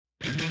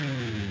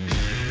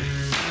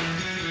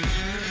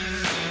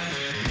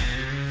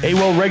A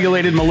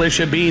well-regulated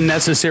militia being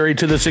necessary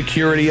to the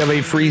security of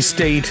a free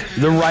state,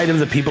 the right of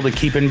the people to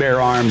keep and bear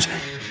arms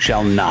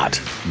shall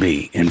not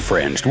be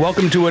infringed.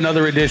 Welcome to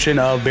another edition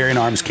of Bearing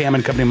Arms Cam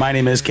and Company. My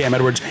name is Cam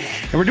Edwards,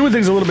 and we're doing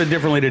things a little bit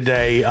differently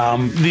today.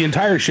 The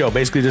entire show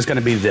basically just going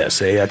to be this,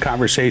 a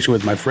conversation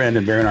with my friend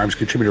and Bearing Arms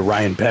contributor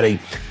Ryan Petty.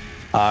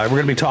 We're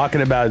going to be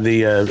talking about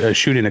the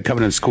shooting at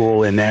Covenant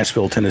School in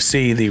Nashville,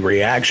 Tennessee, the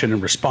reaction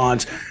and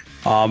response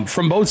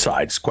from both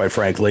sides, quite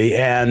frankly,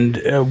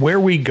 and where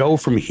we go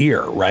from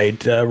here,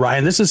 right?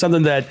 Ryan, this is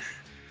something that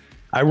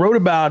I wrote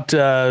about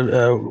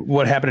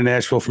what happened in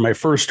Nashville for my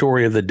first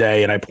story of the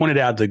day, and I pointed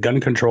out the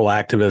gun control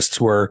activists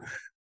were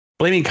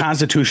blaming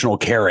constitutional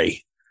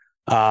carry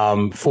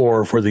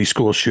for the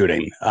school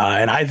shooting.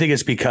 And I think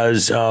it's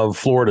because of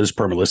Florida's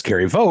permitless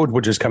carry vote,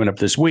 which is coming up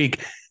this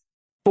week.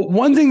 But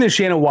one thing that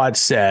Shannon Watts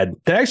said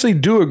that I actually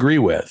do agree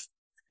with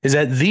is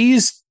that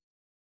these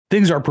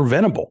things are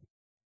preventable.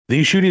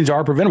 These shootings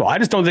are preventable. I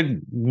just don't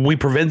think we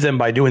prevent them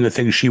by doing the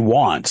things she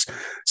wants.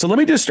 So let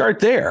me just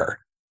start there.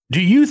 Do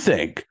you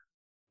think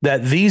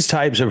that these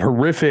types of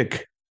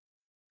horrific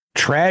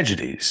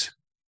tragedies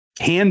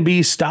can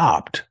be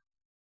stopped?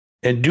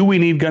 And do we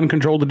need gun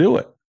control to do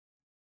it?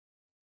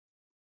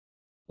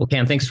 Well,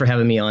 Cam, thanks for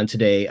having me on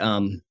today.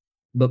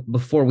 But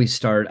before we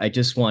start, I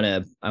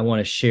want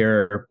to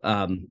share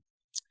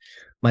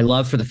my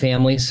love for the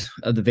families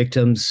of the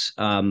victims.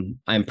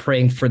 I'm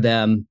praying for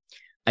them.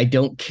 I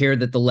don't care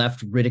that the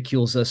left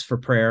ridicules us for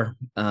prayer.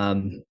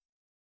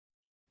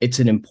 It's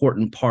an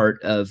important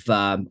part of,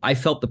 I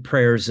felt the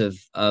prayers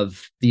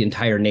of the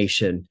entire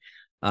nation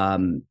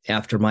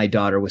after my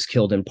daughter was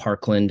killed in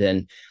Parkland.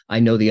 And I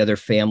know the other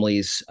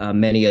families,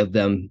 many of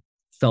them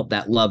felt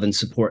that love and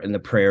support in the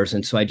prayers.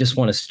 And so I just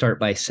want to start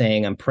by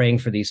saying I'm praying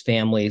for these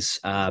families.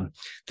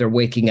 They're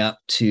waking up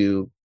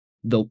to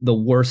the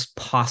worst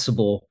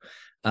possible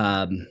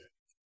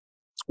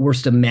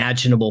worst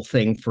imaginable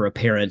thing for a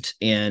parent.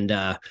 And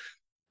I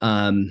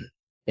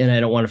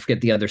don't want to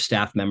forget the other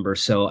staff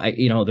members. So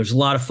there's a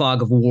lot of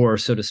fog of war,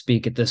 so to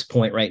speak, at this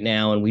point right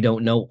now, and we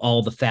don't know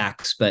all the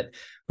facts, but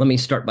let me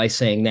start by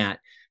saying that.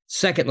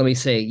 Second, let me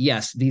say,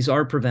 yes, these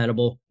are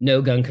preventable.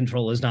 No, gun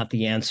control is not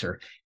the answer,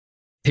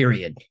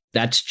 period.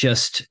 That's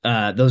just,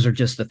 those are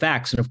just the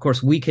facts. And of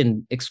course, we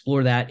can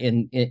explore that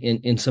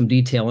in some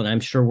detail, and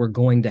I'm sure we're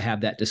going to have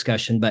that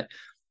discussion, but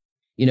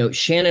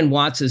Shannon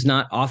Watts is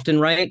not often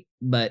right,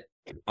 but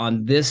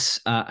on this,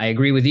 I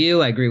agree with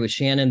you. I agree with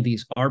Shannon.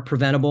 These are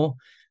preventable.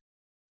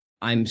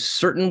 I'm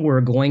certain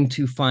we're going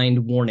to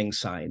find warning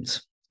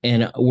signs,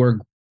 and we're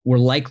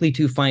likely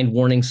to find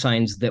warning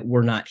signs that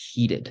were not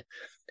heeded.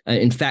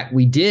 In fact,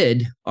 we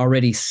did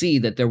already see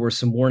that there were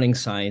some warning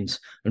signs.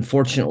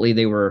 Unfortunately,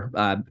 they were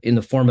in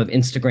the form of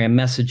Instagram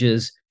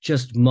messages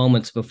just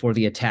moments before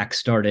the attack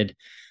started,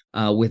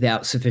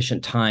 without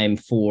sufficient time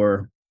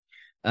for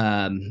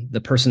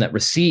the person that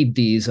received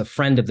these, a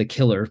friend of the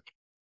killer,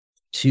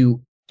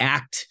 to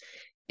act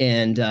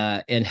and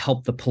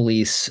help the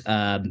police,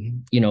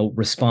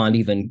 respond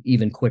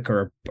even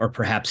quicker, or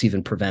perhaps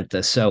even prevent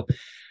this. So,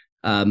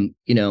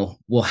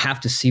 we'll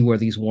have to see where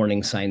these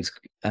warning signs,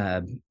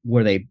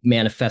 where they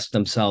manifest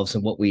themselves,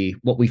 and what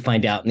we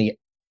find out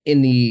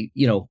in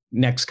the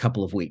next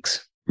couple of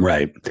weeks.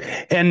 Right.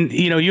 And,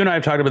 you and I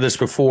have talked about this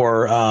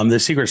before. The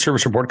Secret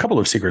Service report, a couple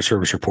of Secret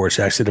Service reports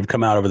actually that have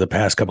come out over the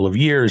past couple of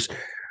years,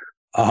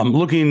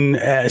 looking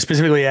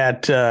specifically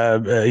at,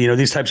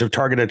 these types of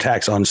target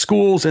attacks on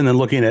schools, and then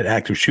looking at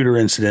active shooter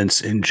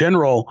incidents in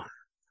general.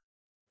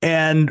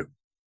 And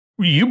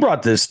you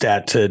brought this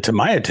stat to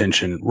my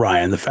attention,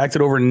 Ryan, the fact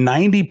that over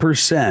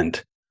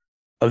 90%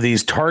 of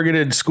these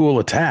targeted school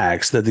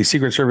attacks that the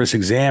Secret Service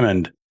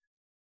examined,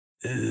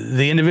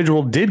 the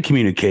individual did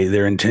communicate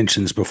their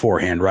intentions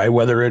beforehand, right?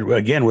 Whether it,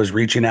 again, was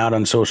reaching out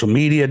on social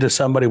media to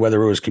somebody,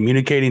 whether it was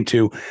communicating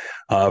to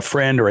a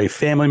friend or a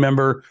family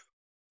member,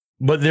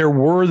 but there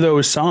were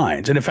those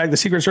signs. And in fact, the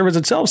Secret Service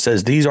itself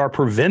says these are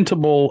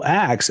preventable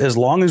acts as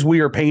long as we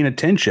are paying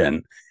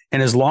attention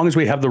and as long as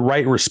we have the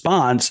right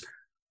response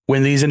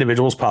when these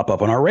individuals pop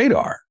up on our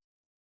radar.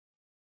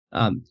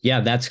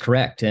 Yeah, that's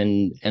correct.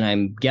 And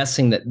I'm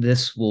guessing that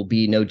this will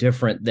be no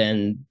different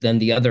than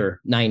the other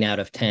 9 out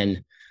of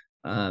 10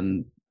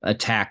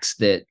 attacks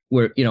that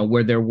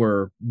where there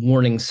were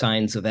warning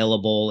signs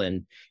available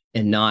and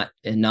not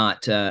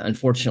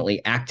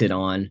unfortunately acted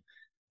on.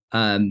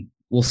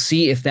 We'll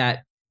see if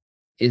that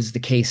is the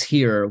case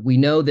here. We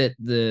know that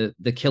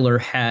the killer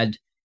had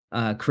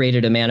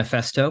created a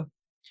manifesto.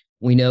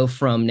 We know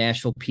from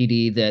Nashville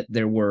PD that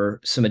there were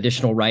some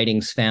additional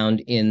writings found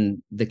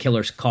in the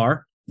killer's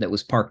car that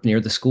was parked near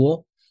the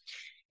school.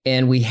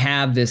 And we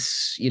have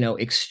this,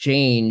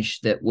 exchange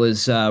that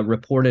was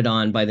reported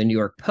on by the New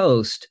York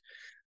Post,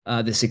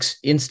 this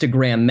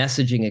Instagram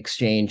messaging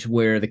exchange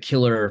where the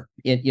killer,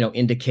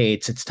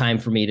 indicates it's time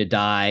for me to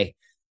die.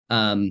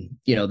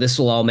 This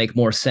will all make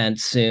more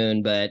sense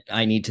soon, but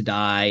I need to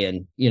die.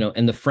 And,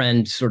 and the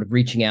friend sort of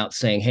reaching out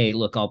saying, hey,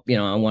 look,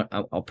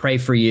 I'll pray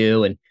for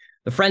you. And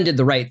the friend did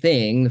the right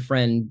thing. The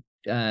friend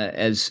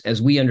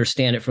as we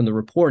understand it from the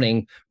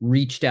reporting,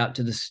 reached out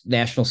to the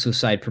National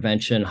Suicide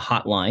Prevention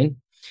Hotline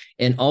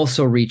and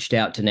also reached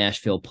out to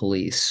Nashville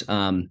police.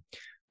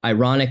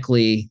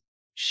 Ironically,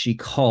 she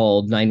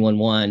called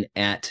 911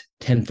 at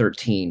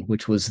 10:13,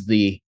 which was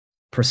the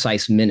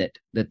precise minute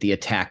that the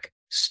attack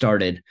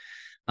started.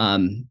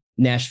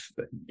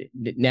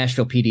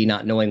 Nashville PD,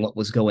 not knowing what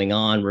was going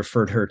on,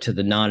 referred her to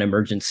the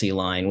non-emergency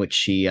line, which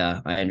she,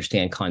 I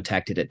understand,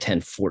 contacted at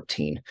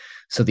 10:14.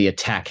 So the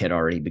attack had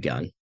already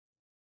begun.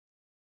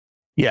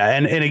 Yeah,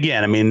 and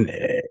again, I mean,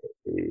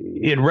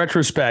 in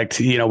retrospect,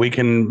 we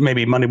can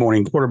maybe Monday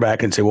morning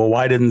quarterback and say, well,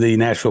 why didn't the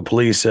Nashville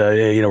police,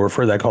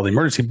 refer that call to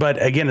emergency?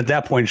 But again, at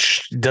that point,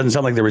 it doesn't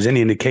sound like there was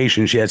any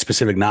indication she had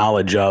specific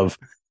knowledge of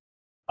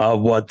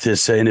what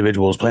this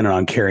individual was planning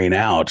on carrying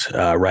out,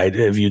 right?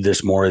 I viewed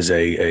this more as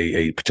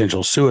a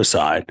potential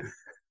suicide.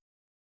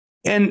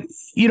 And,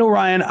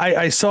 Ryan,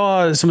 I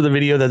saw some of the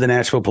video that the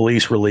Nashville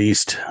police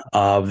released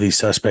of the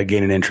suspect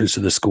gaining entrance to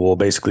the school,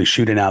 basically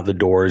shooting out the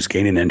doors,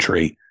 gaining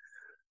entry.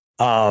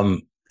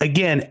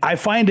 Again, I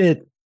find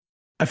it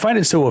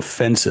so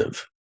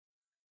offensive.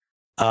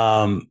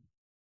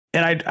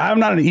 And I'm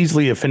not an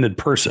easily offended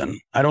person.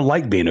 I don't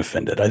like being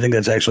offended. I think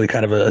that's actually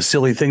kind of a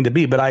silly thing to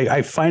be, but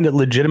I find it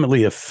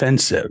legitimately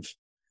offensive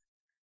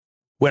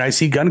when I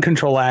see gun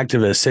control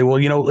activists say,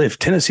 well, if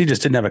Tennessee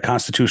just didn't have a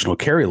constitutional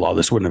carry law,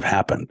 this wouldn't have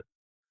happened.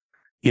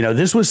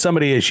 This was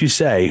somebody, as you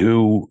say,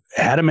 who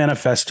had a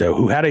manifesto,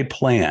 who had a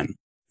plan,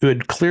 who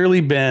had clearly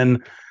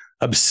been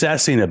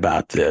obsessing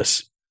about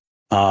this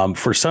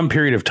for some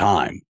period of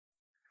time.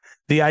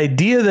 The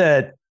idea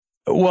that,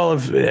 well,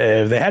 if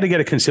they had to get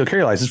a concealed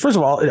carry license, first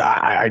of all,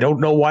 I don't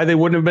know why they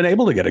wouldn't have been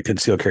able to get a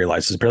concealed carry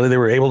license. Apparently, they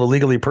were able to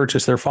legally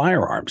purchase their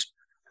firearms.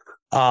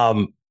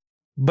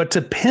 But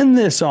to pin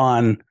this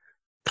on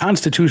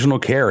constitutional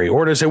carry,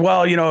 or to say,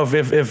 well,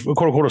 if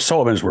quote unquote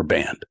Sullivan's were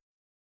banned,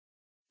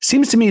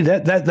 seems to me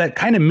that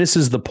kind of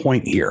misses the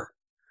point here,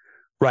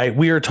 right?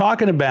 We are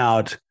talking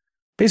about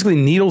basically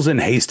needles in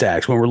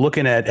haystacks when we're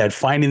looking at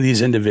finding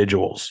these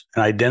individuals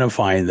and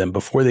identifying them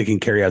before they can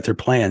carry out their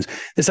plans.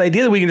 This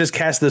idea that we can just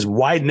cast this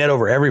wide net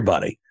over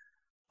everybody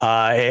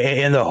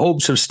in the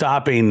hopes of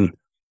stopping,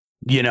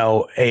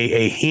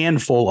 a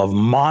handful of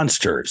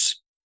monsters.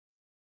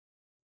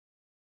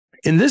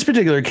 In this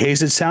particular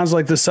case, it sounds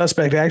like the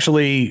suspect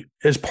actually,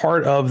 as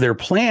part of their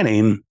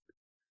planning,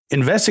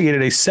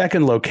 investigated a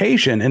second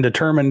location and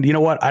determined,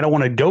 I don't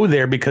want to go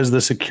there because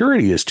the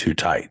security is too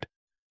tight.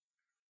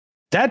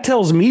 That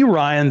tells me,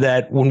 Ryan,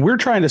 that when we're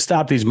trying to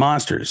stop these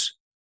monsters,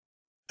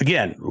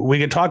 again, we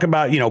can talk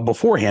about,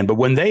 beforehand, but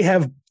when they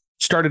have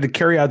started to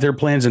carry out their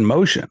plans in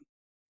motion,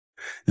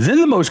 then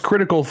the most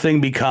critical thing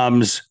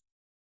becomes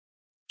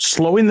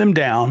slowing them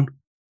down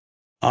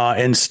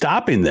and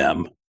stopping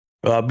them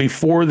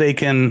before they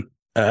can,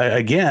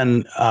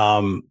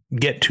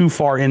 get too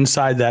far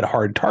inside that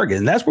hard target.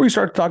 And that's where we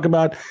start to talk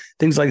about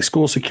things like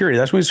school security.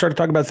 That's when we start to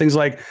talk about things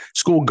like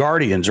school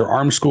guardians or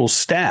armed school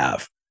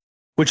staff,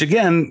 which,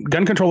 again,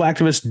 gun control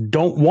activists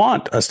don't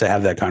want us to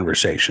have that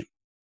conversation.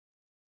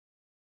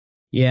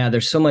 Yeah,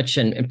 there's so much,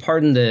 and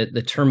pardon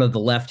the term of the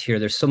left here,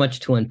 there's so much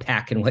to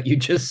unpack in what you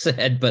just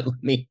said, but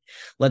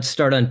let's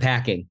start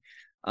unpacking.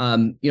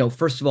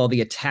 First of all,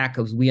 the attack,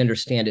 as we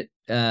understand it,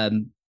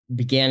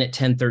 began at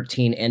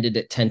 10:13, ended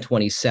at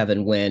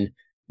 10:27, when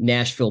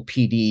Nashville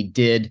PD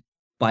did,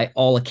 by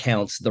all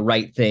accounts, the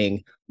right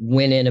thing,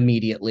 went in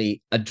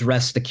immediately,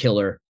 addressed the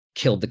killer,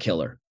 killed the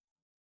killer,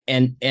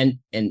 and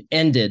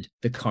ended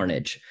the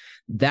carnage.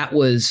 That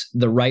was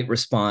the right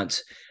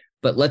response.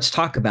 But let's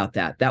talk about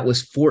that. That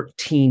was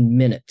 14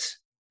 minutes.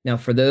 Now,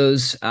 for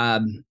those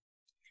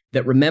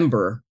that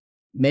remember,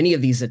 many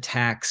of these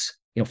attacks,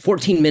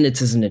 14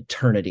 minutes is an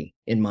eternity,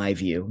 in my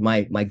view.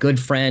 My good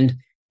friend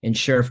and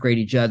Sheriff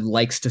Grady Judd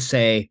likes to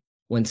say,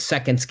 when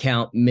seconds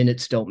count,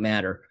 minutes don't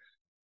matter.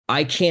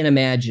 I can't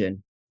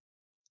imagine,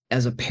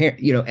 as a parent,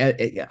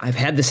 I've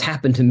had this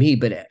happen to me,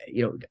 but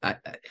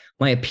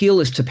my appeal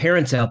is to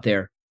parents out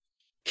there.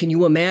 Can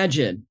you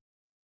imagine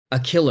a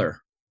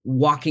killer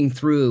walking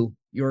through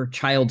your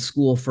child's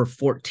school for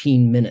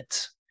 14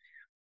 minutes?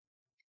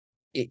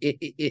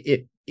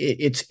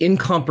 It's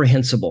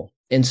incomprehensible.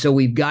 And so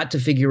we've got to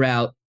figure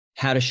out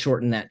how to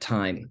shorten that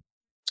time.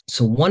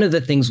 So one of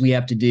the things we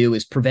have to do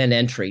is prevent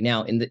entry.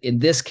 Now, in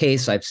this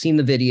case, I've seen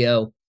the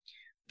video.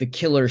 The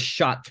killer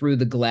shot through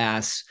the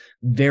glass,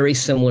 very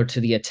similar to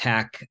the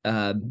attack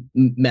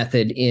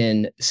method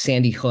in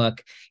Sandy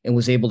Hook, and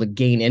was able to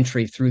gain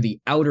entry through the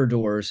outer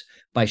doors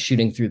by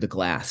shooting through the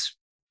glass.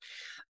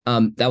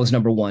 That was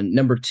number one.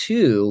 Number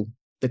two,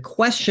 the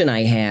question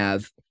I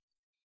have,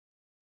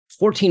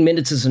 14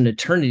 minutes is an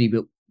eternity,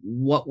 but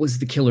what was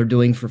the killer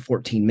doing for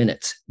 14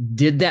 minutes?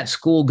 Did that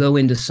school go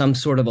into some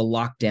sort of a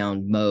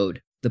lockdown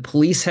mode? The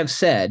police have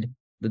said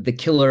that the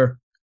killer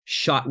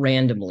shot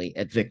randomly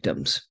at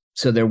victims.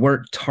 So they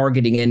weren't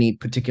targeting any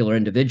particular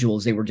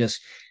individuals. They were just,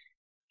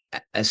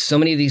 as so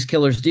many of these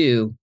killers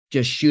do,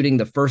 just shooting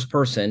the first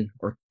person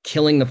or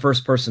killing the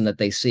first person that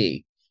they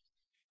see.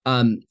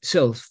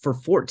 So for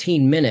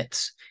 14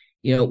 minutes,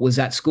 Was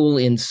that school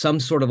in some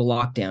sort of a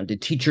lockdown?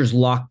 Did teachers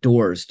lock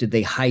doors? Did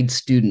they hide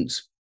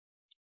students?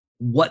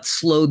 What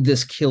slowed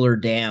this killer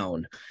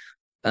down?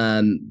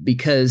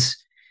 Because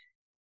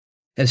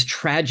as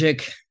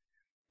tragic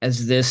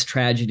as this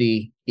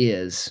tragedy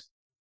is,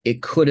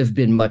 it could have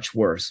been much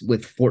worse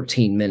with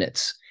 14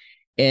 minutes.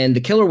 And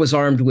the killer was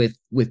armed with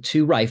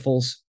 2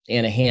 rifles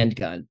and a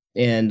handgun.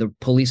 And the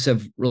police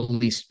have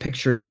released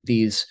pictures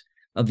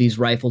of these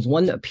rifles.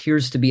 One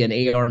appears to be an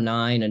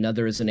AR-9,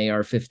 another is an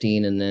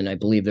AR-15, and then I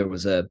believe there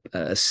was a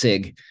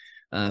SIG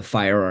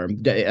firearm,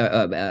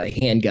 a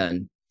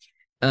handgun.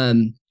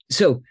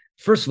 So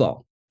first of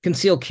all,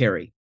 concealed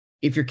carry.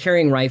 If you're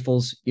carrying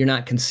rifles, you're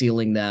not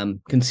concealing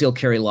them. Concealed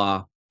carry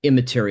law,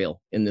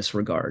 immaterial in this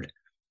regard.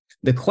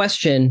 The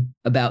question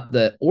about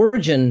the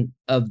origin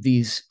of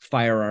these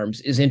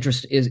firearms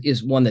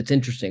is one that's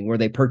interesting. Were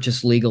they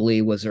purchased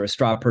legally? Was there a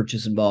straw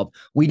purchase involved?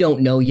 We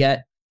don't know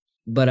yet,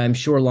 but I'm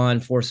sure law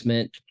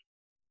enforcement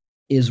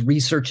is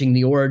researching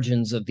the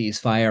origins of these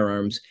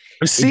firearms.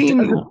 I've seen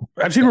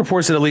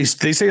reports that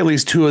they say at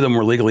least 2 of them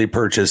were legally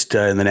purchased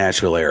in the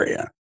Nashville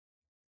area.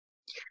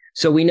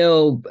 So we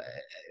know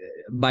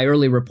by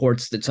early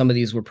reports that some of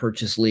these were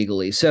purchased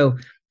legally. So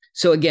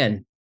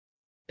again,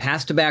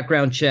 passed a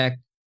background check,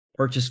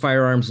 purchased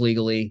firearms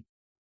legally.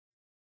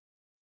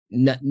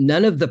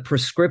 None of the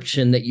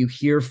prescription that you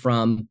hear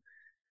from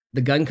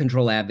the gun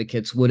control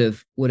advocates would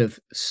have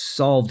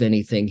solved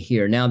anything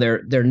here. Now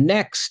their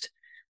next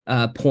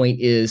point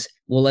is,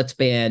 well, let's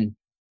ban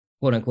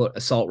quote unquote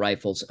assault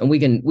rifles, and we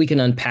can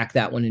unpack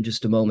that one in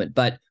just a moment.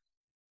 But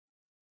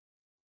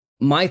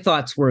my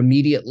thoughts were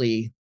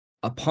immediately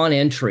upon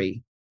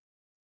entry,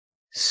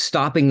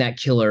 stopping that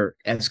killer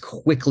as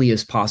quickly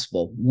as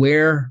possible.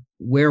 Where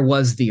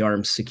was the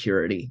armed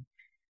security?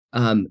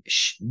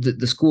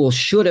 The school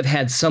should have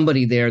had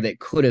somebody there that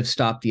could have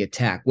stopped the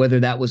attack, whether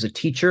that was a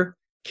teacher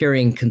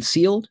carrying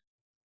concealed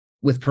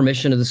with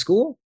permission of the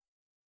school,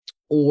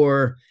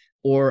 or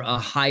a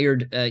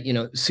hired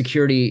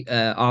security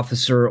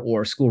officer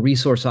or school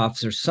resource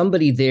officer,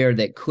 somebody there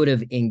that could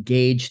have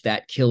engaged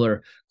that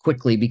killer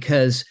quickly,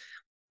 because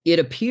it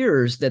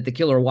appears that the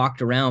killer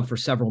walked around for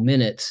several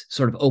minutes,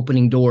 sort of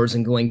opening doors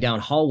and going down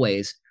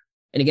hallways.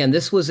 And again,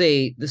 this was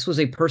a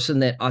person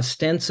that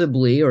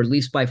ostensibly, or at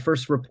least by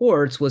first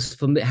reports,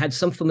 had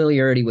some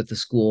familiarity with the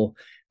school,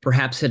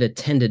 perhaps had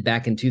attended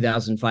back in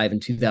 2005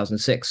 and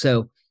 2006.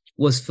 So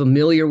was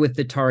familiar with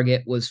the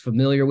target, was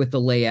familiar with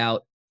the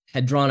layout,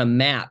 had drawn a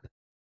map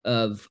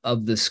of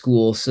the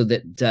school so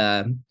that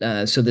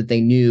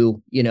they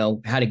knew,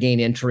 how to gain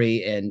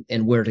entry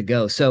and where to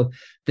go. So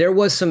there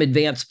was some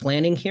advanced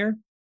planning here.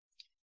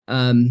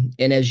 And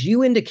as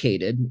you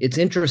indicated, it's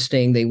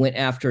interesting, they went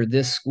after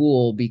this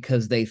school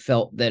because they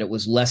felt that it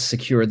was less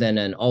secure than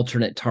an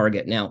alternate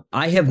target. Now,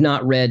 I have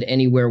not read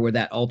anywhere where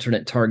that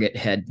alternate target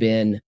has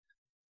been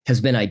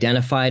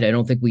identified. I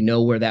don't think we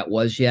know where that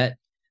was yet.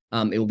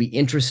 It will be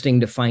interesting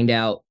to find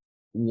out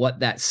what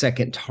that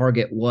second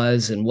target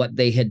was and what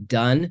they had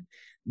done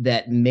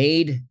that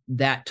made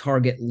that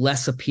target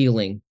less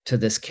appealing to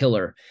this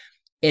killer.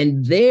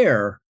 And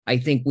there, I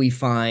think we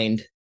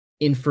find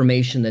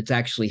information that's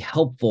actually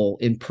helpful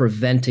in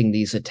preventing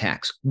these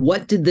attacks.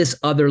 What did this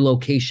other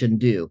location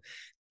do?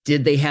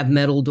 Did they have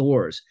metal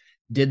doors?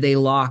 Did they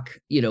lock,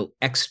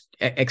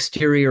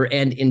 exterior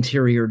and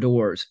interior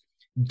doors?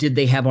 Did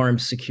they have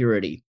armed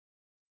security?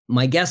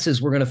 My guess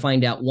is we're going to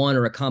find out one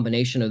or a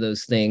combination of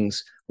those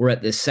things were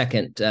at this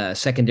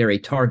secondary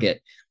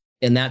target.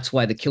 And that's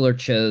why the killer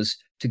chose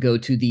to go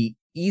to the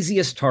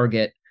easiest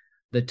target,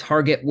 the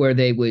target where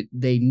they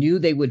knew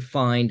they would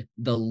find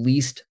the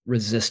least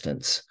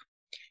resistance.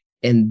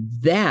 And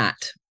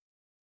that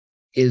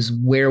is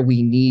where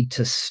we need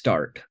to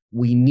start.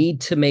 We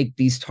need to make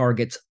these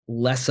targets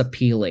less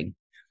appealing.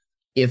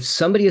 If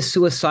somebody is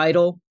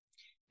suicidal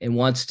and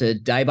wants to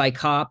die by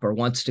cop or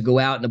wants to go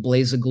out in a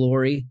blaze of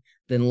glory,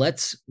 then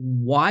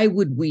why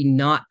would we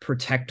not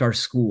protect our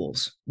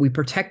schools? We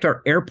protect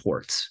our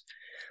airports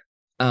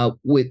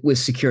with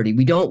security.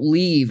 We don't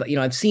leave,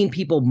 I've seen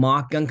people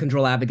gun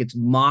control advocates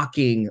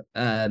mocking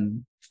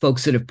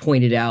folks that have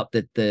pointed out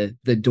that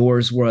the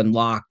doors were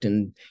unlocked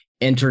and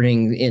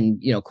entering in,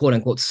 quote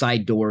unquote,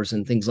 side doors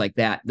and things like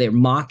that. They're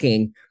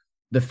mocking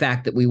the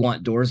fact that we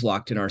want doors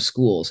locked in our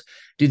schools.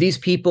 Do these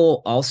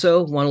people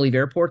also want to leave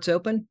airports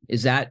open?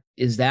 Is that,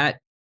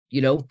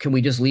 can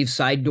we just leave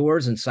side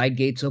doors and side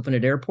gates open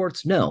at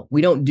airports? No,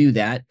 we don't do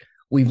that.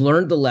 We've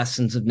learned the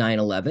lessons of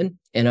 9/11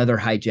 and other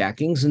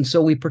hijackings, and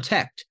so we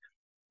protect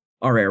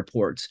our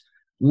airports.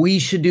 We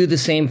should do the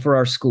same for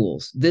our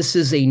schools. This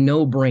is a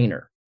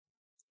no-brainer.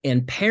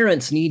 And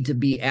parents need to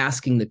be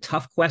asking the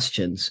tough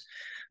questions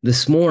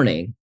this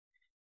morning.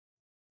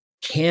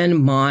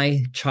 Can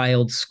my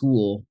child's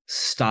school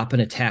stop an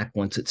attack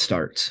once it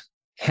starts?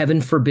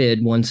 Heaven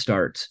forbid one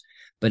starts.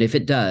 But if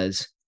it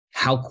does,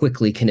 how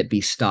quickly can it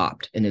be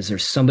stopped? And is there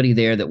somebody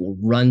there that will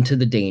run to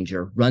the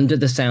danger, run to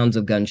the sounds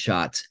of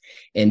gunshots,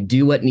 and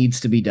do what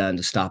needs to be done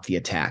to stop the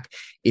attack?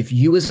 If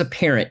you as a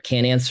parent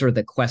can't answer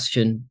the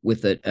question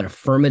with an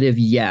affirmative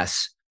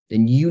yes,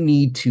 then you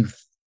need to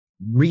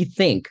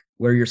rethink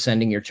where you're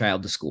sending your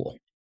child to school.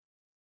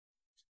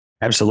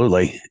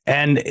 Absolutely.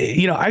 And,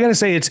 I got to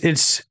say,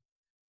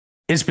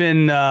 it's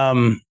been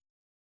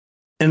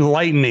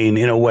enlightening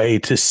in a way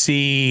to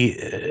see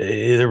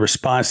the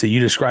response that you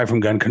described from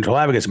gun control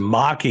advocates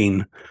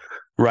mocking,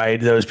 right,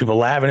 those people,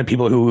 laughing at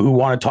people who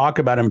want to talk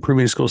about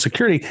improving school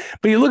security.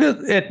 But you look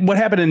at what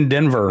happened in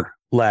Denver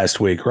last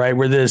week, right,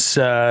 where this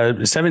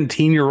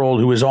 17-year-old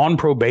who was on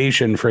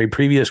probation for a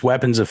previous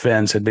weapons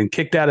offense had been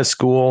kicked out of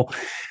school,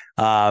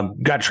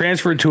 got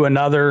transferred to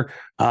another,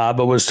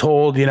 but was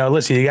told,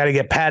 listen, you got to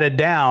get patted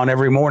down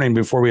every morning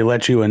before we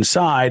let you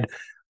inside.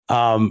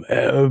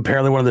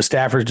 Apparently one of the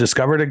staffers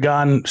discovered a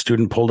gun,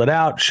 student pulled it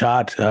out,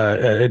 shot two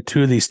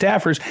of the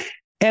staffers.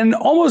 And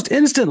almost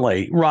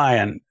instantly,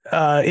 Ryan,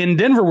 in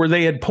Denver, where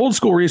they had pulled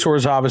school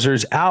resource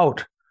officers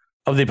out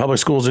of the public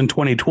schools in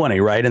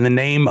 2020, right, in the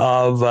name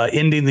of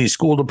ending the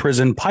school to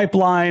prison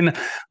pipeline,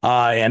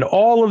 and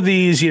all of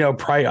these,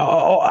 what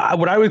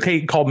I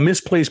would call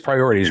misplaced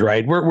priorities,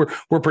 right?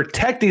 We're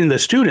protecting the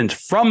students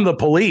from the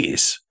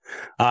police.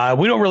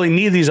 We don't really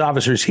need these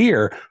officers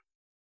here.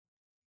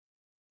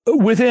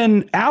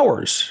 Within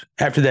hours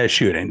after that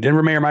shooting,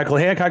 Denver Mayor Michael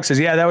Hancock says,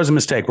 yeah, that was a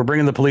mistake. We're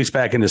bringing the police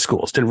back into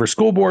schools. Denver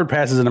School Board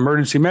passes an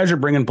emergency measure,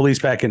 bringing police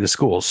back into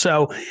schools.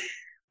 So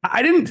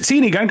I didn't see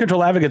any gun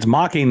control advocates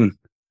mocking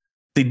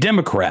the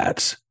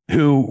Democrats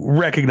who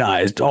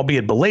recognized,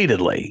 albeit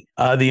belatedly,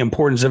 the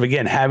importance of,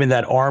 again, having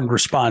that armed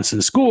response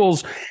in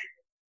schools,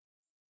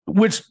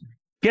 which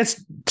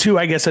gets to,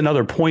 I guess,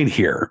 another point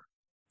here.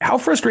 How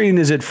frustrating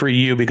is it for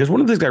you? Because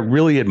one of the things I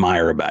really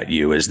admire about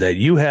you is that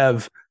you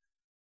have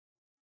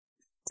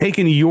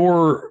taken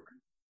your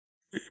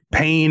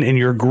pain and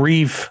your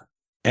grief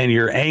and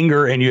your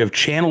anger, and you have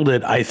channeled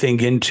it, I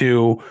think,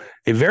 into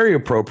a very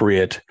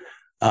appropriate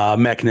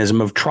mechanism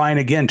of trying,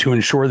 again, to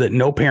ensure that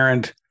no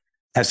parent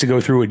has to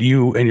go through what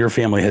you and your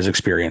family has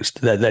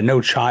experienced, that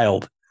no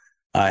child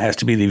has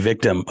to be the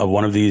victim of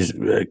one of these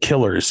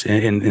killers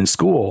in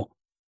school.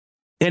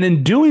 And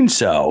in doing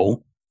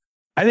so,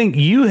 I think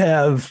you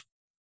have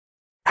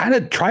kind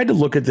of tried to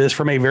look at this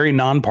from a very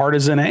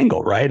nonpartisan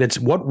angle, right? It's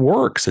what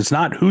works. It's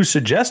not who's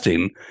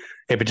suggesting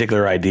a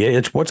particular idea.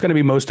 It's what's going to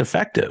be most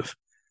effective.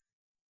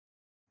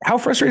 How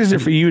frustrating is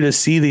it for you to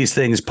see these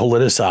things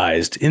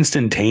politicized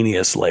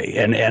instantaneously,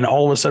 and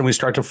all of a sudden we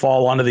start to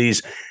fall onto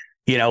these,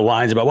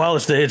 lines about, well,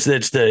 it's the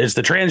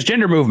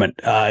transgender movement.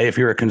 If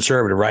you're a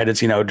conservative, right?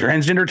 It's,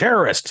 transgender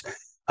terrorists.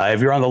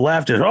 If you're on the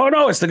left, it's, oh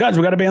no, it's the guns.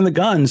 We got to ban the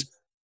guns.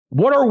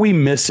 What are we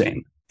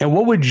missing? And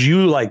what would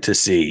you like to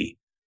see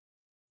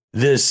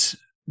this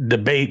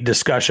debate,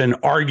 discussion,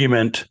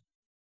 argument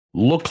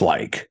look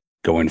like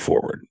going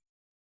forward?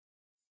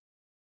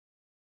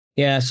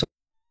 Yeah. So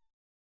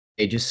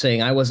just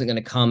saying, I wasn't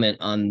going to comment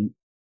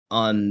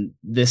on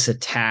this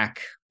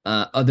attack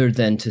other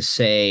than to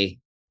say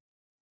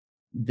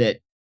that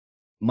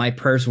my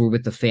prayers were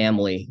with the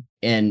family,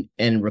 and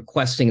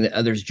requesting that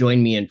others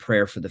join me in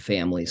prayer for the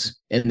families,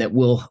 and that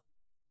we'll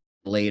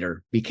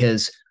later,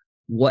 because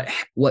what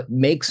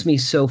makes me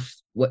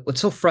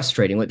what's so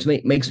frustrating, what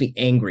makes me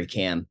angry,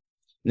 Cam,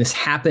 and this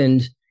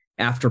happened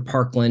after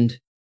Parkland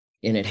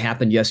and it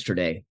happened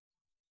yesterday.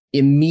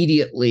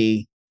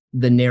 Immediately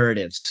the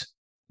narratives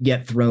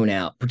get thrown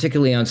out,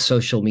 particularly on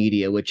social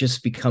media, which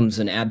just becomes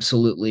an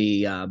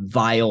absolutely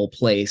vile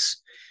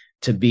place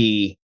to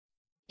be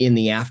in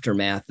the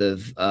aftermath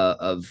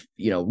of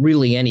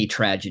really any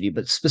tragedy,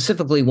 but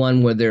specifically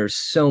one where there's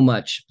so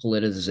much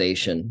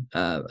politicization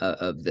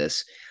of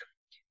this.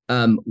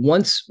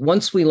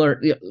 Once we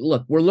learn,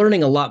 look, we're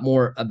learning a lot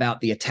more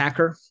about the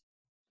attacker.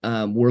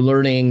 We're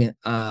learning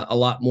a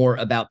lot more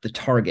about the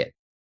target.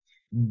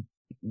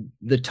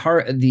 The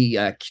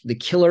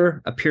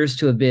killer appears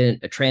to have been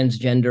a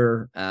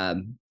transgender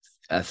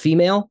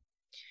female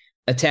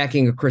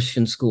attacking a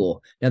Christian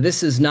school. Now,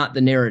 this is not the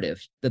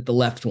narrative that the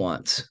left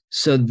wants.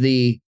 So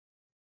they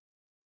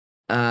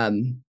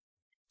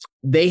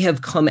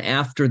have come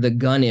after the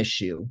gun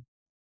issue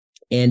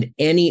and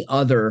any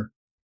other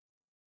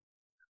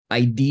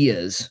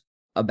ideas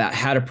about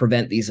how to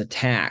prevent these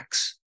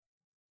attacks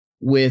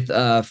with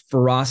a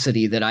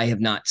ferocity that I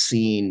have not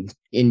seen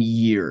in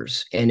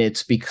years. And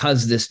it's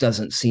because this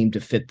doesn't seem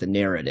to fit the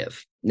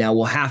narrative. Now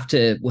we'll have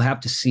to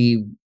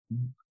see.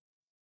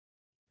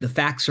 The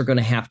facts are going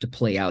to have to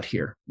play out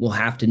here. We'll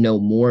have to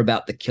know more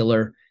about the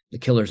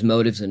killer's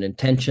motives and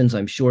intentions.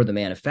 I'm sure the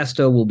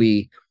manifesto will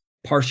be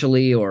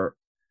partially or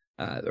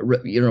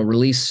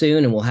released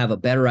soon, and we'll have a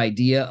better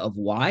idea of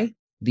why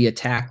the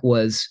attack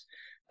was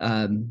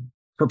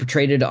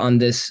perpetrated on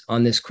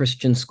this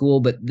Christian school.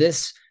 But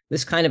this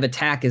kind of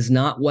attack is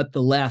not what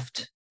the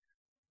left.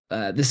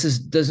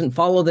 Doesn't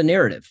follow the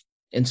narrative,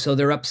 and so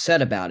they're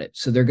upset about it.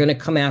 So they're going to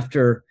come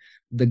after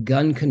the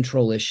gun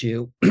control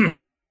issue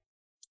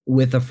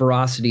with a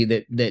ferocity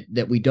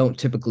that we don't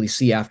typically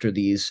see after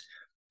these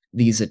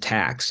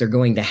attacks. They're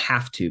going to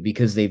have to,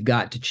 because they've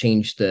got to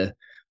change they've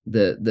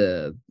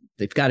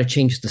got to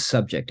change the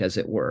subject, as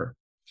it were.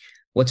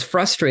 What's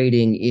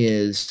frustrating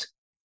is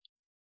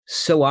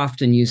so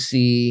often you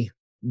see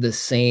the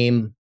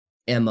same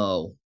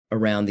MO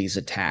around these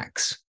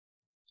attacks.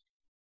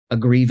 A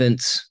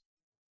grievance,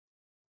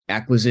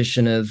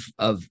 acquisition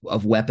of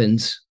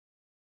weapons,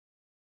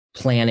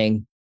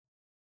 planning,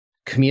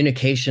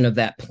 communication of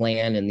that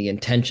plan and the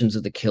intentions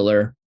of the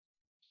killer,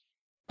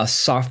 a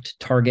soft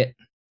target,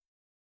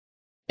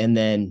 and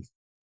then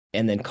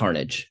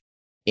carnage.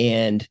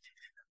 And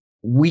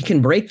we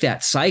can break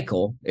that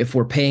cycle if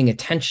we're paying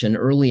attention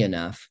early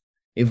enough,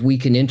 if we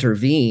can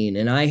intervene.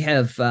 And I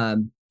have, I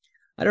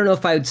don't know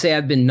if I would say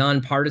I've been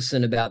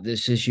nonpartisan about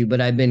this issue,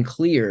 but I've been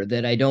clear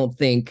that I don't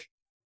think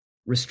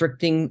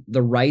restricting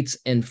the rights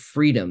and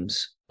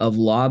freedoms of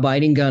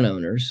law-abiding gun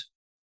owners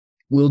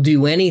will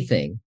do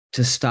anything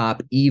to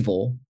stop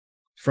evil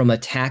from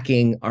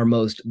attacking our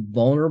most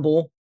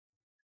vulnerable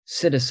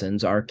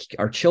citizens, our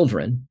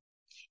children,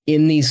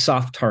 in these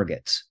soft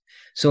targets.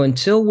 So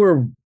until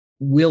we're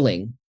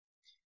willing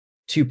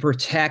to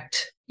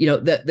protect,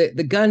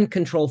 the gun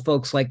control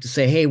folks like to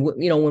say, hey,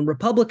 when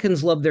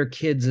Republicans love their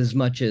kids as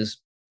much as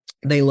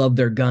they love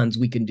their guns,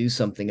 we can do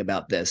something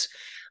about this.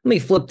 Let me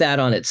flip that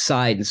on its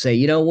side and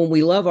say, when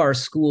we love our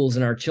schools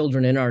and our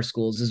children in our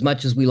schools as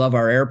much as we love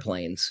our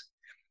airplanes,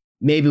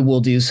 maybe we'll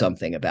do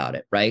something about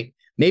it, right?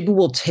 Maybe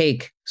we'll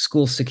take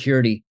school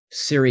security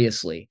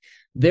seriously.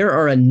 There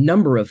are a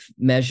number of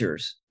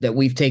measures that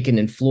we've taken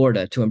in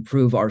Florida to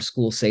improve our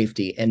school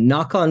safety. And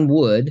knock on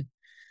wood,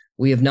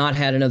 we have not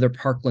had another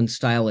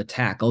Parkland-style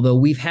attack, although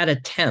we've had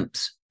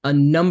attempts, a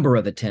number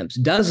of attempts,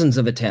 dozens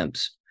of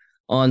attempts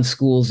on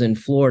schools in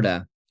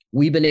Florida.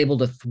 We've been able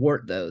to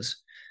thwart those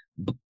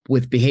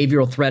with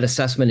behavioral threat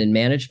assessment and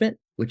management,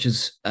 which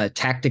is a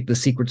tactic the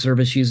Secret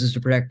Service uses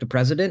to protect the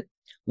president.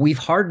 We've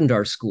hardened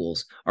our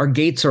schools. Our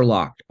gates are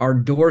locked. Our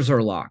doors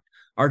are locked.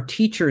 Our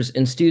teachers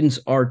and students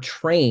are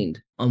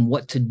trained on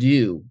what to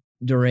do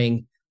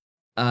during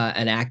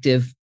an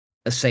active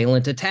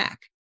assailant attack.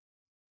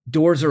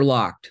 Doors are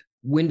locked.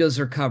 Windows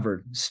are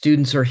covered.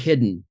 Students are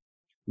hidden.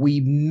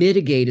 We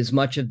mitigate as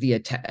much of the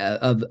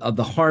of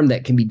the harm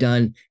that can be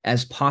done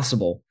as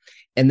possible.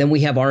 And then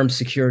we have armed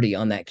security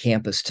on that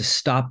campus to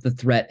stop the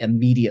threat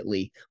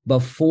immediately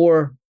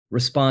before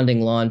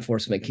responding law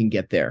enforcement can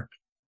get there.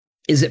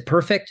 Is it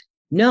perfect?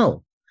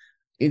 No.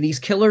 These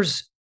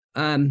killers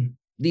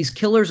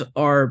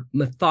are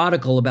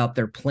methodical about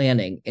their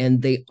planning,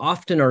 and they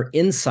often are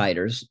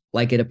insiders,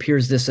 like it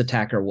appears this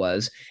attacker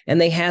was, and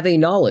they have a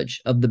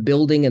knowledge of the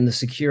building and the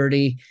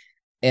security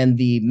and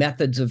the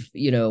methods of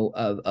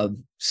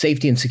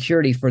safety and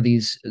security for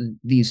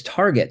these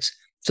targets.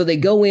 So they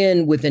go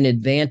in with an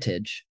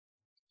advantage,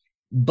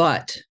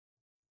 but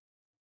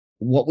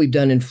what we've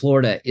done in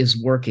Florida is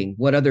working.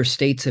 What other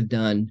states have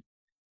done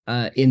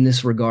in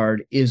this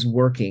regard is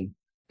working.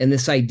 And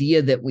this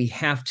idea that we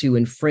have to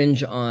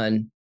infringe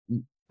on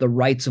the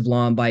rights of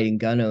law-abiding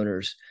gun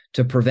owners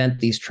to prevent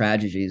these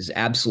tragedies is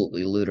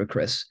absolutely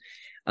ludicrous.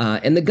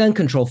 And the gun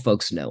control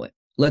folks know it.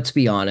 Let's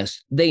be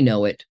honest. They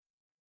know it.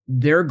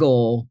 Their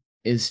goal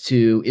is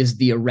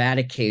the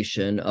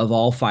eradication of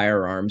all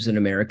firearms in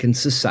American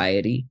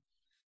society.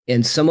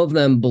 And some of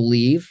them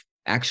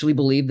actually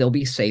believe they'll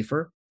be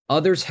safer.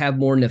 Others have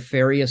more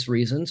nefarious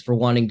reasons for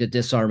wanting to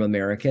disarm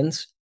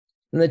Americans.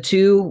 And the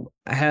two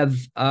have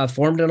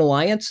formed an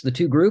alliance. The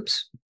two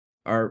groups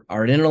are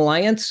in an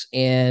alliance,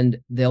 and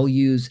they'll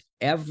use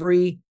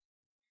every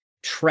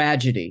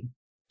tragedy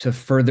to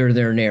further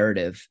their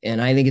narrative.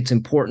 And I think it's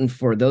important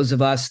for those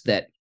of us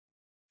that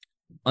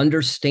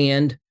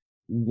understand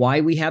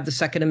why we have the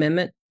Second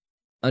Amendment,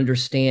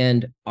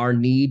 understand our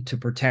need to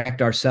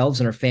protect ourselves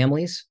and our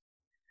families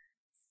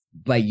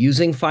by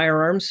using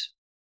firearms,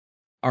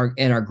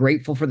 and are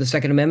grateful for the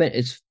Second Amendment.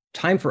 It's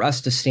time for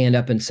us to stand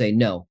up and say,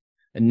 no,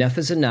 enough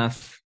is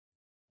enough.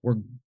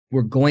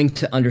 We're going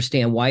to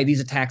understand why these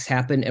attacks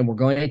happen, and we're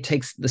going to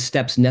take the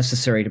steps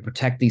necessary to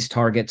protect these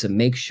targets and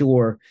make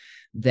sure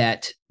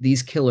that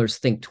these killers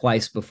think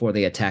twice before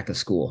they attack a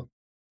school.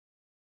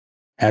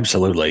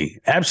 Absolutely.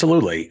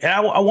 Absolutely. And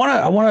I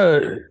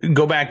want to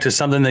go back to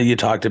something that you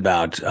talked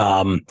about,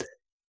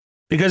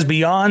 because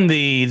beyond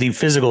the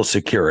physical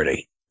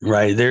security,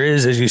 right, there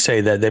is, as you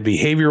say, that the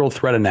behavioral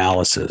threat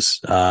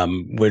analysis,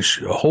 which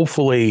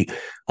hopefully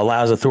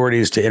allows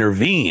authorities to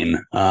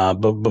intervene,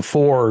 but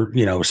before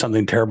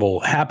something terrible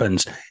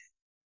happens.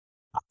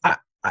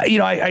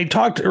 I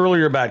talked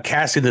earlier about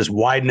casting this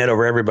wide net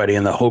over everybody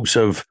in the hopes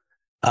of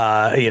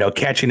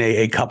catching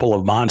a couple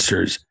of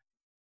monsters.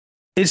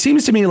 It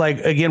seems to me like,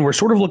 again, we're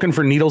sort of looking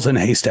for needles in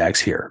haystacks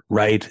here,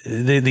 right?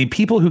 The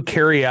people who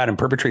carry out and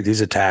perpetrate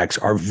these attacks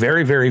are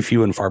very, very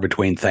few and far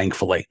between,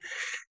 thankfully.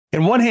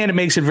 On one hand, it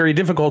makes it very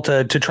difficult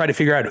to try to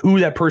figure out who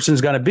that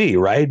person's going to be,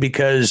 right?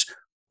 Because,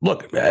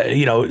 look,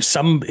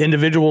 some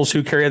individuals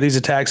who carry out these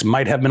attacks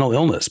might have mental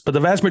illness, but the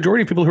vast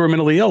majority of people who are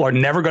mentally ill are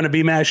never going to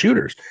be mass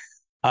shooters.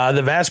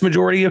 The vast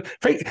majority of,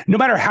 no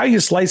matter how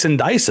you slice and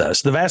dice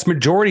us, the vast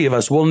majority of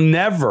us will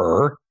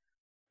never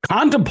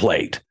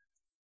contemplate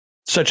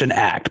such an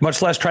act, much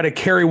less try to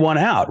carry one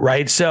out,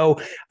 right? So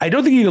I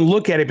don't think you can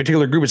look at a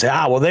particular group and say,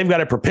 well, they've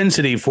got a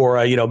propensity for,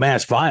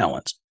 mass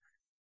violence.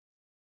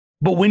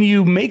 But when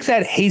you make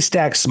that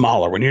haystack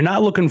smaller, when you're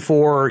not looking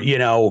for,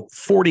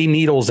 40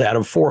 needles out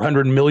of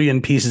 400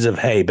 million pieces of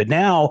hay, but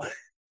now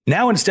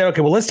instead,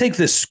 okay, well, let's take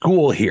this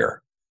school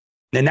here.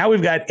 And now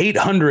we've got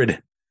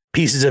 800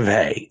 pieces of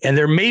hay, and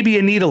there may be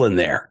a needle in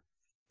there.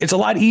 It's a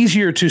lot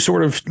easier to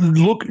sort of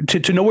look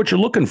to know what you're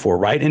looking for,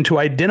 right? And to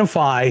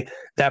identify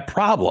that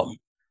problem.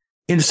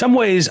 In some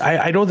ways,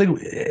 I don't think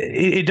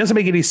it doesn't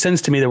make any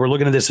sense to me that we're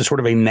looking at this as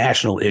sort of a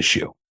national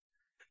issue.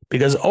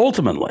 Because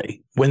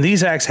ultimately, when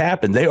these acts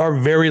happen, they are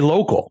very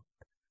local.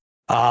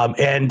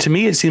 And to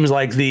me, it seems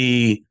like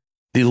the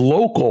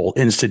local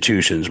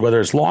institutions, whether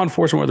it's law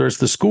enforcement, whether it's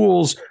the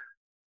schools,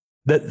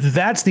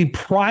 that's the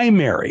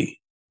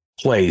primary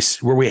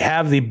place where we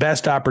have the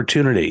best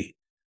opportunity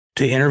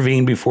to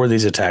intervene before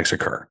these attacks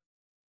occur.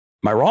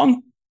 Am I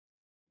wrong?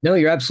 No,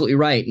 you're absolutely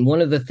right. And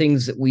one of the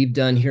things that we've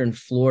done here in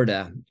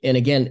Florida, and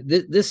again,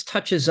 this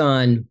touches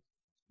on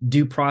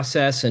due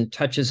process and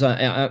touches on,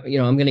 I'm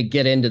going to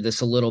get into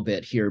this a little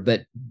bit here,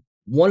 but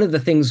one of the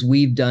things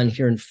we've done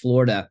here in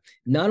Florida,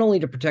 not only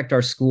to protect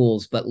our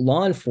schools, but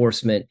law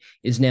enforcement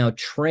is now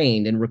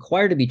trained and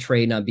required to be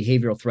trained on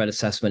behavioral threat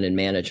assessment and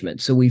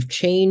management. So we've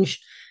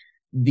changed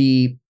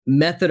the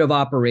method of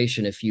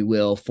operation, if you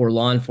will, for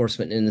law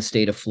enforcement in the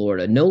state of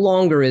Florida. No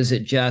longer is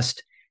it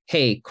just,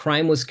 hey,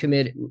 crime was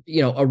committed,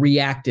 a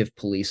reactive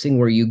policing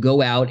where you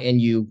go out and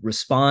you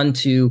respond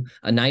to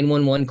a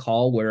 911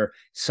 call where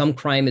some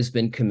crime has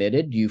been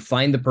committed. You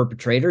find the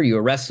perpetrator, you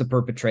arrest the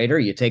perpetrator,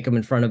 you take them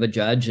in front of a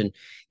judge, and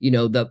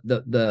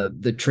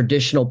the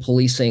traditional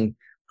policing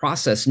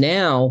process.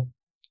 Now,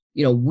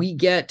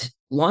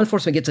 law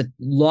enforcement gets a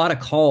lot of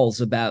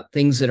calls about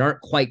things that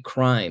aren't quite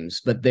crimes,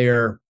 but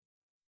they're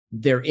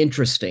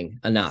interesting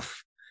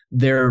enough.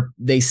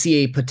 They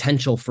see a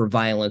potential for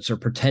violence or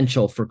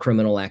potential for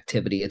criminal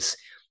activity.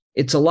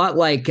 It's a lot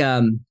like,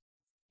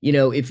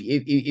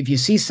 if you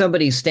see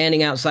somebody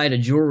standing outside a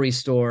jewelry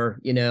store,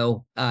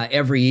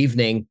 every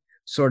evening,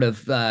 sort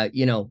of,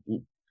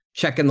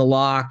 checking the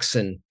locks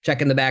and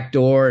checking the back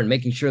door and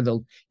making sure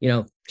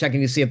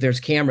checking to see if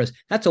there's cameras.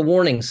 That's a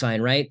warning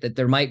sign, right? That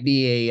there might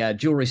be a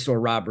jewelry store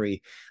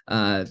robbery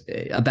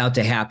about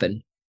to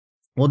happen.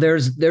 Well,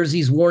 there's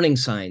these warning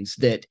signs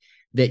that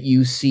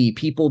you see,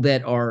 people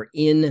that are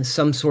in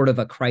some sort of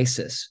a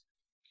crisis.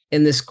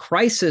 And this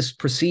crisis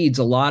precedes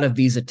a lot of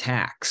these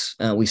attacks.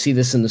 We see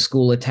this in the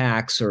school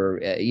attacks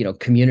or,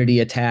 community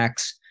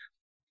attacks.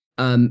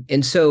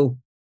 And so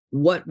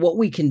what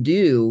we can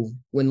do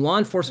when law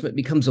enforcement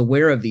becomes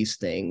aware of these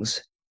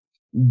things,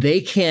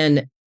 they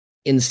can,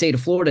 in the state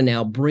of Florida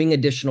now, bring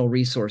additional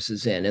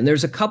resources in. And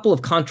there's a couple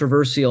of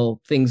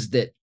controversial things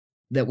that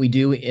we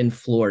do in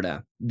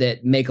Florida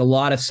that make a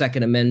lot of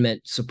Second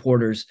Amendment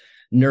supporters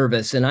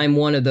nervous. And I'm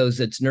one of those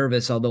that's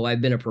nervous, although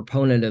I've been a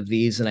proponent of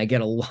these and I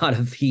get a lot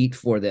of heat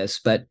for this.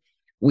 But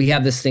we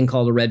have this thing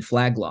called a red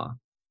flag law,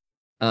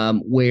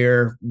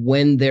 where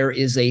when there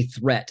is a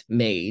threat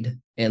made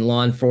and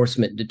law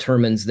enforcement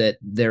determines that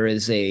there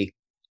is an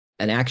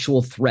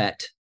actual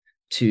threat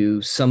to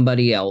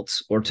somebody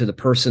else or to the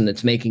person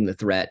that's making the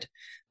threat,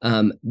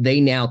 they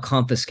now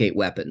confiscate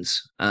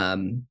weapons.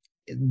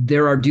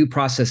 There are due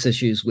process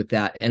issues with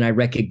that, and I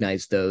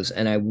recognize those,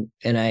 and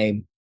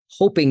I'm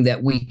hoping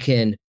that we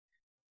can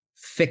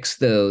fix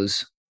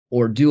those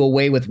or do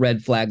away with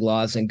red flag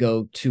laws and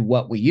go to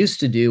what we used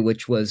to do,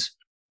 which was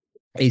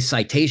a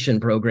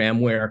citation program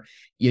where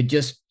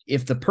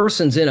if the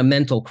person's in a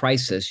mental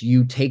crisis,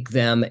 you take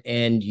them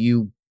and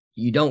you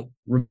don't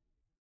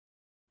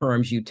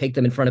terms, you take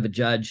them in front of a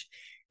judge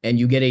and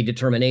you get a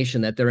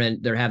determination that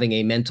they're having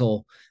a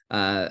mental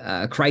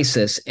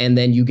crisis, and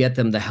then you get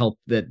them the help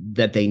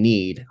that they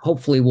need.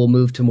 Hopefully we'll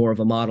move to more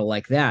of a model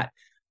like that.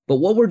 But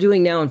what we're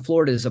doing now in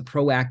Florida is a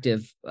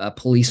proactive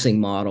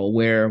policing model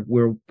where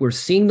we're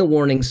seeing the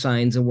warning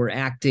signs and we're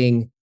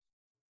acting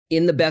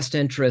in the best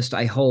interest,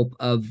 I hope,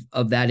 of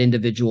that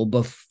individual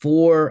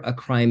before a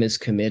crime is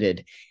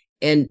committed.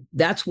 And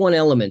that's one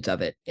element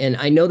of it. And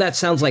I know that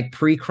sounds like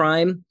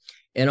pre-crime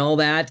and all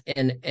that,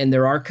 and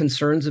there are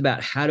concerns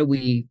about how do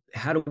we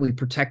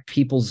protect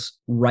people's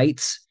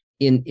rights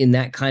in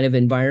that kind of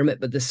environment.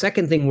 But the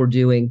second thing we're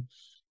doing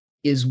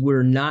is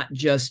we're not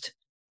just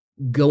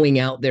going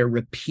out there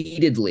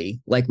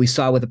repeatedly, like we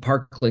saw with the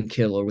Parkland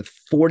killer, with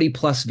 40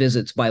 plus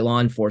visits by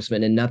law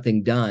enforcement and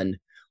nothing done.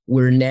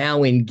 We're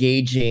now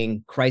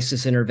engaging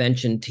crisis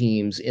intervention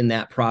teams in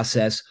that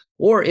process,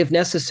 or if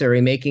necessary,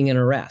 making an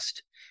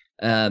arrest.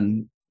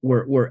 The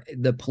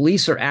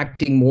police are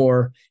acting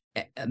more,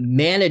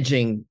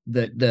 managing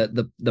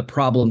the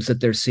problems that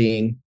they're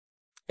seeing.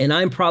 And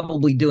I'm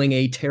probably doing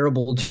a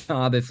terrible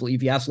job, if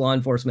you ask law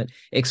enforcement,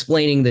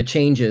 explaining the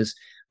changes.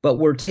 But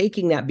we're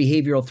taking that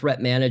behavioral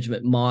threat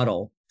management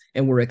model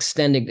and we're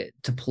extending it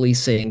to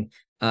policing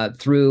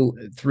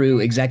through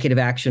executive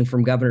action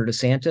from Governor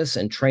DeSantis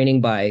and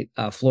training by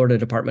Florida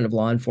Department of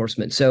Law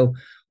Enforcement. So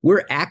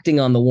we're acting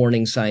on the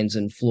warning signs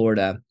in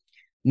Florida.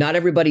 Not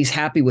everybody's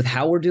happy with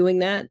how we're doing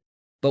that,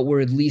 but we're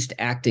at least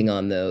acting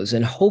on those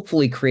and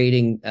hopefully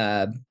creating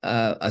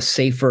a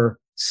safer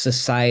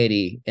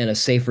society and a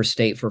safer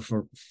state for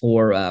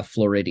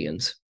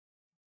Floridians.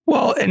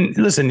 Well, and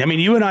listen, I mean,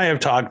 you and I have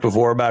talked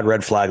before about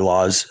red flag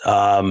laws,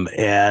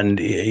 and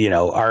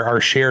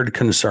our shared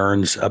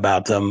concerns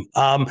about them.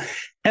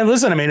 And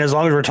listen, I mean, as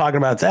long as we're talking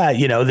about that,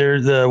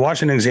 the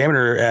Washington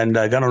Examiner and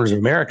Gun Owners of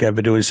America have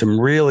been doing some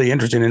really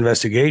interesting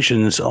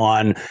investigations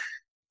on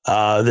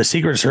the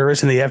Secret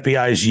Service and the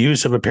FBI's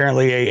use of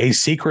apparently a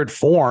secret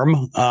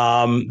form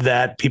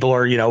that people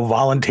are,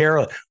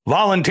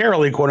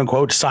 voluntarily, quote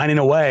unquote, signing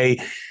away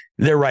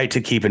their right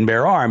to keep and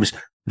bear arms.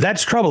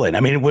 That's troubling. I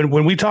mean,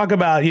 when we talk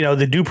about,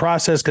 the due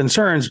process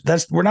concerns,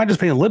 we're not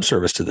just paying lip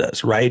service to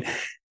this, right?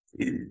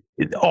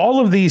 All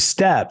of these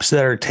steps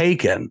that are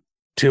taken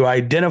to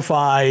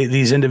identify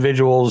these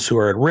individuals who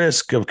are at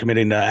risk of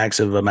committing acts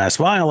of mass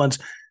violence,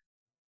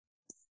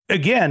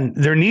 again,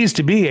 there needs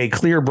to be a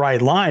clear,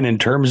 bright line in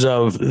terms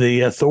of the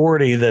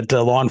authority that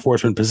law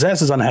enforcement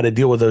possesses on how to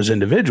deal with those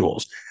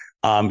individuals.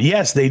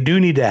 Yes, they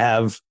do need to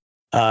have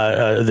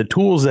the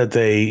tools that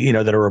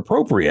that are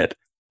appropriate.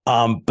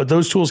 But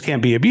those tools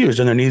can't be abused,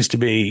 and there needs to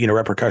be,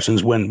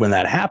 repercussions when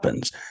that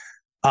happens.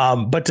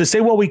 But to say,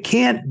 well, we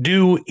can't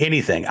do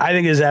anything, I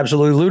think is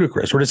absolutely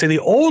ludicrous. Or to say the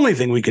only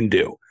thing we can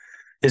do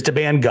is to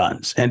ban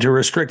guns and to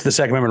restrict the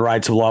Second Amendment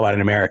rights of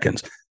law-abiding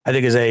Americans, I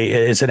think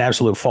it's an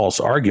absolute false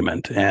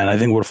argument. And I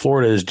think what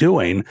Florida is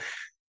doing,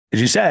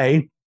 as you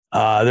say,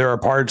 there are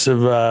parts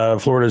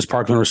of Florida's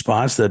Parkland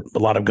response that a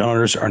lot of gun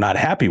owners are not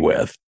happy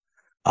with.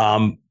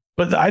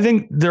 But I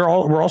think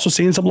we're also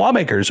seeing some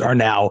lawmakers are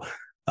now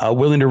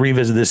willing to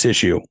revisit this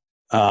issue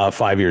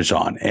 5 years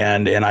on.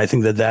 And I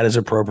think that is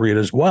appropriate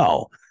as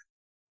well.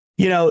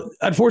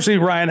 Unfortunately,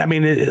 Ryan, I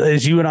mean,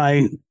 as you and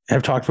I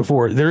have talked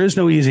before, there is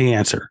no easy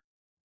answer.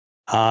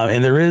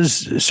 And there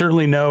is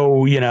certainly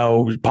no,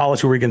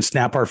 policy where we can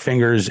snap our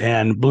fingers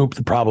and bloop,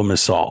 the problem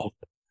is solved.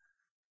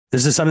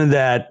 This is something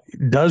that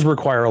does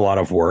require a lot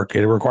of work.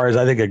 It requires,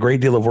 I think, a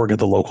great deal of work at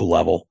the local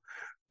level.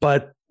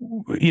 But,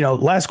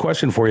 last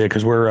question for you,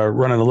 because we're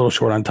running a little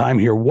short on time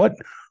here. What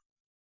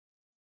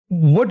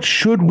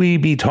should we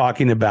be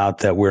talking about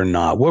that we're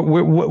not?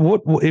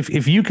 What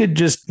if you could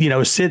just,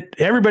 sit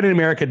everybody in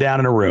America down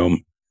in a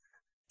room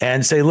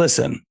and say,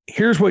 listen,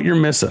 here's what you're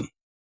missing.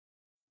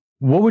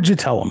 What would you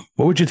tell them?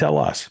 What would you tell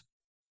us?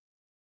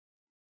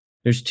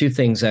 There's two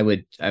things I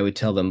would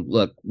tell them.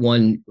 Look,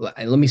 one,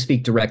 let me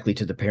speak directly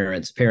to the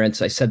parents.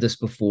 Parents, I said this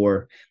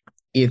before.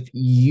 If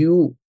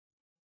you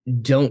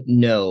don't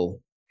know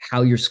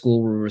how your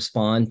school will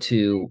respond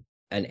to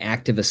an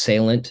active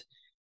assailant,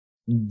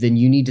 then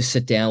you need to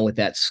sit down with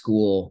that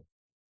school.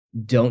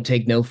 Don't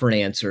take no for an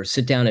answer.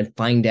 Sit down and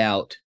find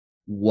out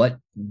what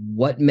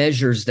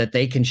measures that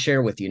they can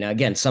share with you. Now,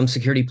 again, some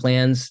security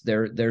plans,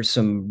 there's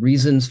some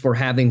reasons for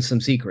having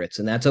some secrets,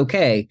 and that's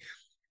okay.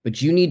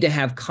 But you need to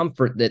have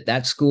comfort that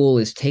that school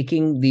is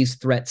taking these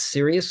threats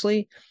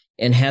seriously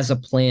and has a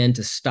plan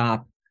to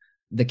stop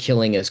the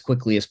killing as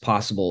quickly as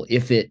possible.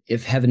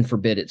 If heaven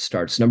forbid it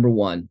starts. Number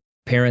one,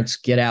 parents,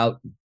 get out,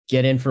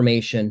 get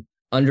information,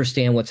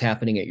 understand what's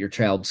happening at your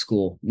child's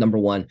school. Number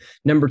one.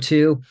 Number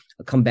two,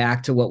 I'll come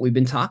back to what we've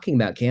been talking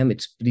about, Cam.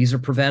 These are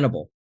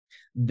preventable.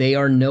 They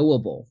are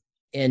knowable,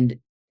 and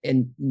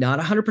not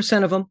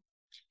 100% of them.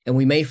 And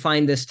we may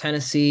find this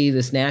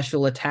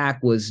Nashville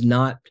attack was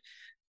not,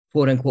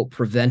 quote unquote,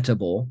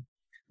 preventable,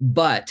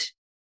 but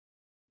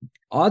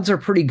odds are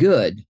pretty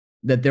good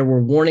that there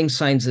were warning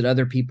signs that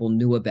other people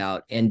knew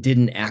about and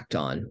didn't act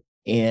on.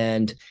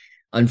 And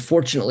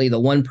unfortunately, the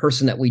one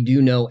person that we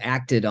do know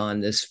acted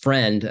on, this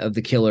friend of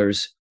the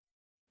killers,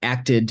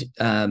 acted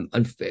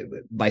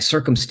by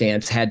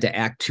circumstance, had to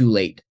act too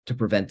late to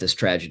prevent this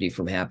tragedy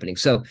from happening.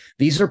 So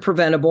these are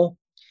preventable.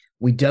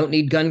 We don't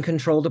need gun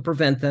control to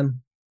prevent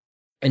them.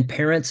 And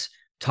parents,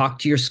 talk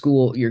to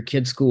your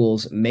kids'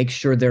 schools. Make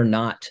sure they're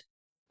not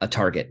a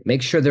target.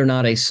 Make sure they're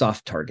not a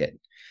soft target.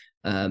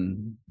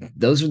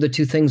 Those are the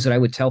two things that I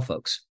would tell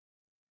folks.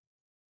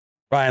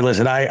 Ryan,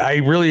 listen, I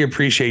really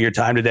appreciate your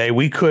time today.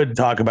 We could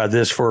talk about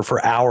this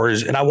for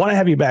hours, and I want to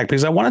have you back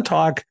because I want to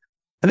talk.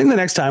 I think the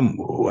next time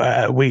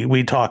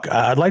we talk,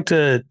 I'd like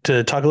to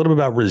talk a little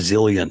bit about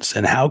resilience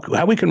and how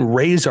we can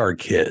raise our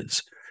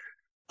kids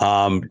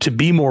to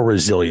be more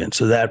resilient,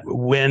 so that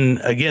when,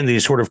 again,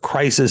 these sort of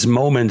crisis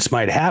moments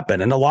might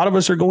happen, and a lot of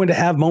us are going to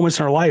have moments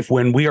in our life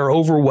when we are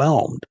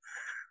overwhelmed,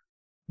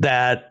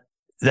 that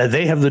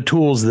they have the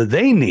tools that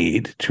they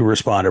need to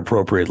respond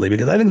appropriately.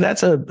 Because I think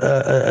that's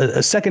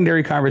a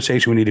secondary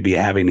conversation we need to be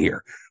having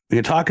here. We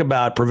can talk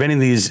about preventing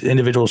these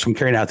individuals from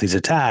carrying out these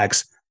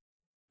attacks,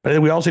 but I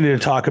think we also need to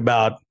talk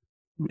about,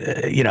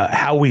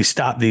 how we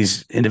stop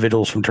these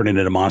individuals from turning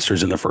into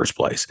monsters in the first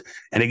place.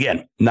 And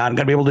again, not going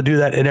to be able to do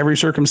that in every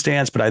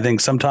circumstance, but I think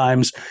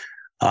sometimes,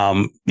 there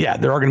are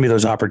going to be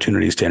those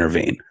opportunities to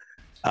intervene.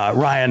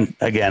 Ryan,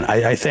 again,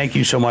 I thank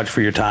you so much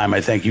for your time.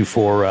 I thank you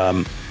for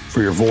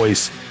your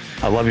voice.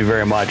 I love you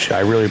very much.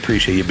 I really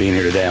appreciate you being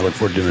here today. I look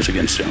forward to doing this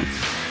again soon.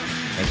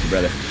 Thank you,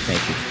 brother.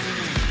 Thank you.